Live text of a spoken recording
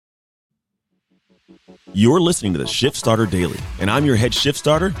You're listening to the Shift Starter Daily, and I'm your head Shift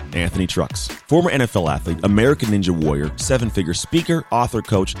Starter, Anthony Trucks, former NFL athlete, American Ninja Warrior, seven-figure speaker, author,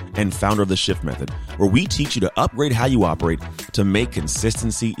 coach, and founder of the Shift Method, where we teach you to upgrade how you operate to make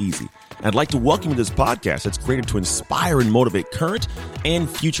consistency easy. I'd like to welcome you to this podcast that's created to inspire and motivate current and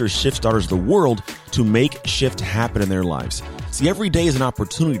future Shift Starters of the world to make shift happen in their lives. See, every day is an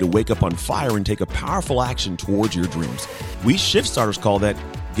opportunity to wake up on fire and take a powerful action towards your dreams. We Shift Starters call that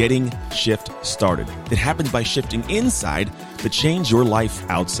getting shift started. It happens by shifting inside to change your life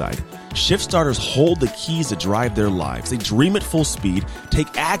outside. Shift starters hold the keys to drive their lives. They dream at full speed, take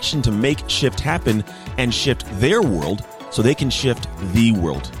action to make shift happen, and shift their world so they can shift the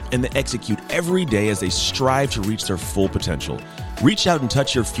world. And they execute every day as they strive to reach their full potential. Reach out and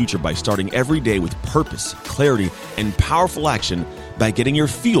touch your future by starting every day with purpose, clarity, and powerful action by getting your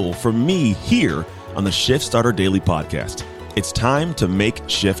fuel from me here on the Shift Starter Daily Podcast. It's time to make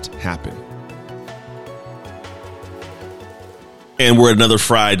shift happen. And we're at another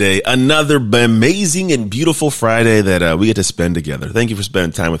Friday, another amazing and beautiful Friday that we get to spend together. Thank you for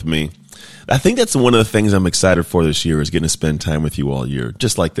spending time with me. I think that's one of the things I'm excited for this year is getting to spend time with you all year,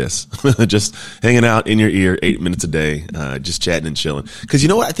 just like this, just hanging out in your ear 8 minutes a day, just chatting and chilling. Because you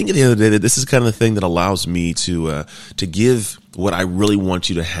know what? I think at the end of the day that this is kind of the thing that allows me to give what I really want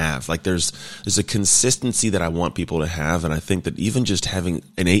you to have. Like there's a consistency that I want people to have. And I think that even just having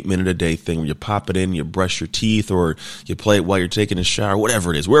an 8 minute a day thing where you pop it in, you brush your teeth, or you play it while you're taking a shower,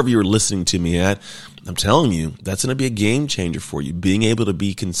 whatever it is, wherever you're listening to me at, I'm telling you, that's going to be a game changer for you. Being able to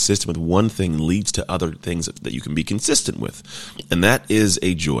be consistent with one thing leads to other things that you can be consistent with. And that is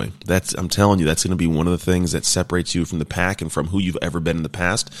a joy. I'm telling you, that's going to be one of the things that separates you from the pack and from who you've ever been in the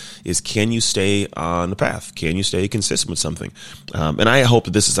past is, can you stay on the path? Can you stay consistent with something? And I hope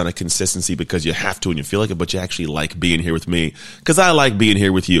that this is on a consistency because you have to and you feel like it, but you actually like being here with me because I like being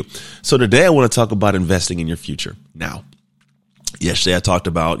here with you. So today I want to talk about investing in your future now. Yesterday I talked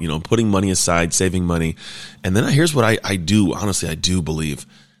about, putting money aside, saving money. And then here's what I do. Honestly, I do believe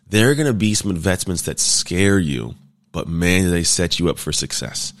there are going to be some investments that scare you, but man, do they set you up for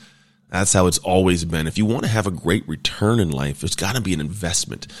success. That's how it's always been. If you want to have a great return in life, there's got to be an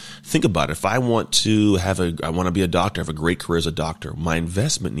investment. Think about it. If I want to be a doctor, have a great career as a doctor, my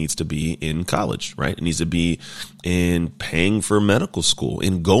investment needs to be in college, right? It needs to be in paying for medical school,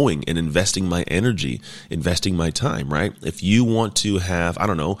 in going and investing my energy, investing my time, right? If you want to have,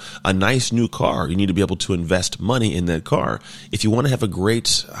 a nice new car, you need to be able to invest money in that car. If you want to have a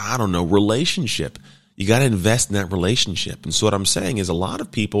great, relationship, you got to invest in that relationship. And so what I'm saying is a lot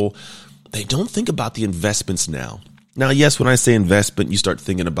of people, they don't think about the investments now. Now, yes, when I say investment, you start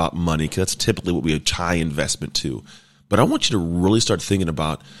thinking about money because that's typically what we tie investment to. But I want you to really start thinking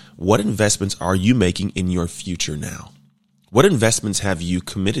about what investments are you making in your future now? What investments have you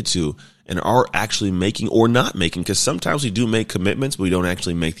committed to and are actually making or not making? Because sometimes we do make commitments, but we don't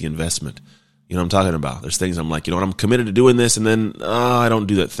actually make the investment. You know what I'm talking about? There's things I'm like, I'm committed to doing this, and then I don't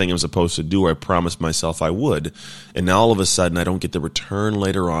do that thing I'm supposed to do or I promised myself I would. And now all of a sudden I don't get the return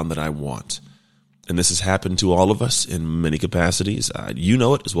later on that I want. And this has happened to all of us in many capacities. You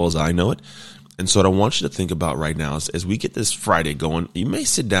know it as well as I know it. And so what I want you to think about right now is as we get this Friday going, you may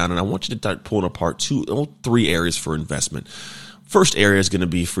sit down and I want you to start pulling apart three areas for investment. First area is going to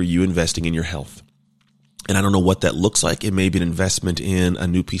be for you investing in your health. And I don't know what that looks like. It may be an investment in a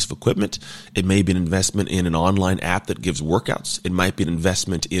new piece of equipment. It may be an investment in an online app that gives workouts. It might be an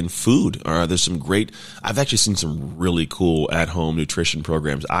investment in food. I've actually seen some really cool at-home nutrition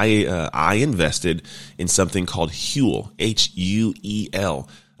programs. I invested in something called Huel, Huel.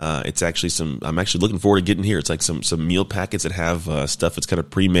 It's actually I'm actually looking forward to getting here. It's like some meal packets that have stuff that's kind of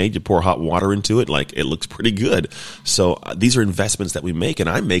pre-made. You pour hot water into it. Like it looks pretty good. So these are investments that we make, and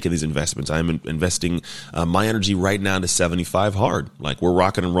I'm making these investments. I'm investing my energy right now to 75 hard. Like we're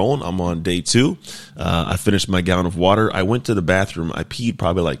rocking and rolling. I'm on day 2. I finished my gallon of water. I went to the bathroom. I peed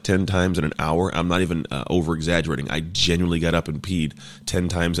probably like 10 times in an hour. I'm not even over exaggerating. I genuinely got up and peed 10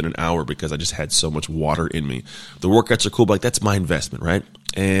 times in an hour because I just had so much water in me. The workouts are cool, but that's my investment, right?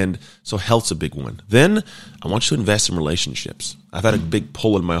 And so health's a big one. Then I want you to invest in relationships. I've had a big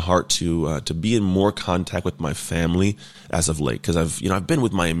pull in my heart to be in more contact with my family as of late because I've been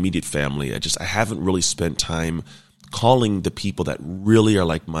with my immediate family. I haven't really spent time calling the people that really are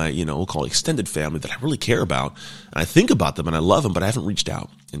like my, we'll call extended family that I really care about. And I think about them and I love them, but I haven't reached out.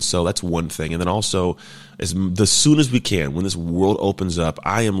 And so that's one thing. And then also, as soon as we can, when this world opens up,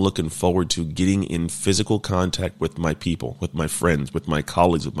 I am looking forward to getting in physical contact with my people, with my friends, with my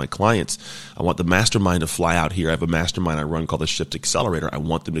colleagues, with my clients. I want the mastermind to fly out here. I have a mastermind I run called the Shift Accelerator. I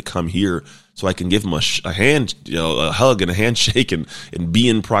want them to come here so I can give them a hand, a hug and a handshake and be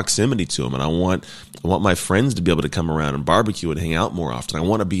in proximity to them. And I want my friends to be able to come around and barbecue and hang out more often. I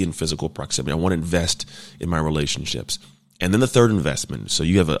want to be in physical proximity. I want to invest in my relationships. And then the third investment. So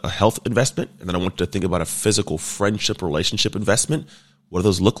you have a health investment, and then I want you to think about a physical friendship relationship investment. What do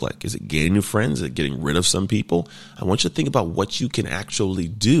those look like? Is it gaining new friends? Is it getting rid of some people? I want you to think about what you can actually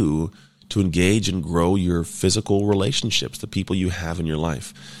do to engage and grow your physical relationships, the people you have in your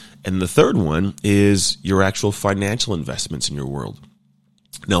life. And the third one is your actual financial investments in your world.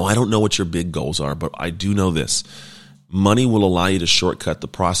 Now, I don't know what your big goals are, but I do know this. Money will allow you to shortcut the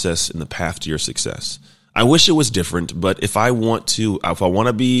process and the path to your success. I wish it was different, but if I want to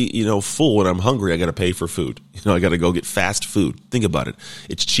be, full and I'm hungry, I got to pay for food. I got to go get fast food. Think about it.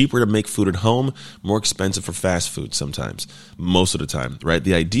 It's cheaper to make food at home, more expensive for fast food sometimes, most of the time, right?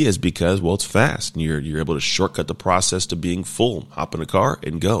 The idea is because, it's fast and you're able to shortcut the process to being full. Hop in a car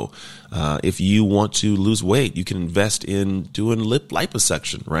and go. If you want to lose weight, you can invest in doing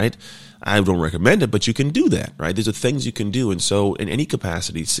liposuction, right? I don't recommend it, but you can do that, right? These are things you can do. And so in any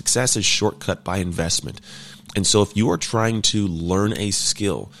capacity, success is shortcut by investment. And so if you are trying to learn a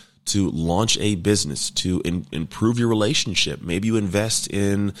skill, to launch a business, to improve your relationship, maybe you invest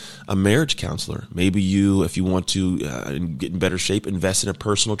in a marriage counselor. Maybe you, if you want to get in better shape, invest in a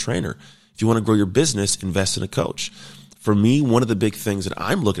personal trainer. If you want to grow your business, invest in a coach. For me, one of the big things that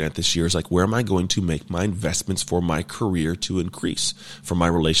I'm looking at this year is where am I going to make my investments for my career to increase, for my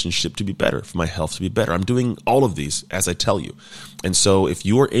relationship to be better, for my health to be better. I'm doing all of these as I tell you. And so if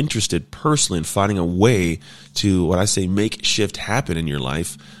you are interested personally in finding a way to, what I say, make shift happen in your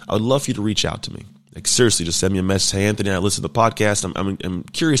life, I would love for you to reach out to me. Seriously, just send me a message. Hey, Anthony, I listen to the podcast. I'm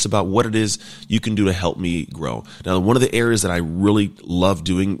curious about what it is you can do to help me grow. Now, one of the areas that I really love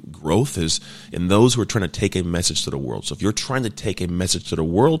doing growth is in those who are trying to take a message to the world. So if you're trying to take a message to the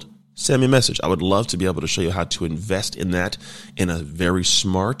world, send me a message. I would love to be able to show you how to invest in that in a very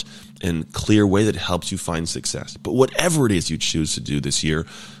smart and clear way that helps you find success. But whatever it is you choose to do this year,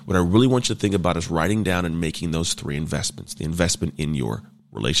 what I really want you to think about is writing down and making those three investments. The investment in your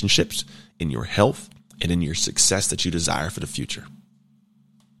relationships, in your health, and in your success that you desire for the future.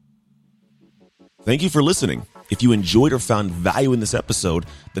 Thank you for listening. If you enjoyed or found value in this episode,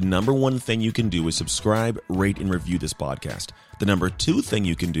 the number one thing you can do is subscribe, rate, and review this podcast. The number two thing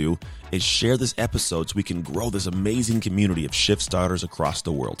you can do is share this episode so we can grow this amazing community of shift starters across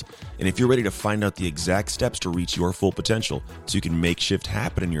the world. And if you're ready to find out the exact steps to reach your full potential so you can make shift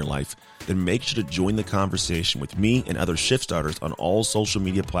happen in your life, then make sure to join the conversation with me and other shift starters on all social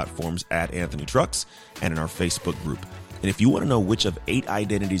media platforms at Anthony Trucks and in our Facebook group. And if you want to know which of 8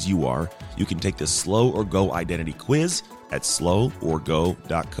 identities you are, you can take the Slow or Go identity quiz at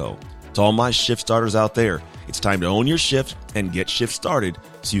sloworgo.co. To all my shift starters out there, it's time to own your shift and get shift started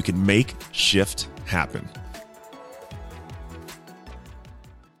so you can make shift happen.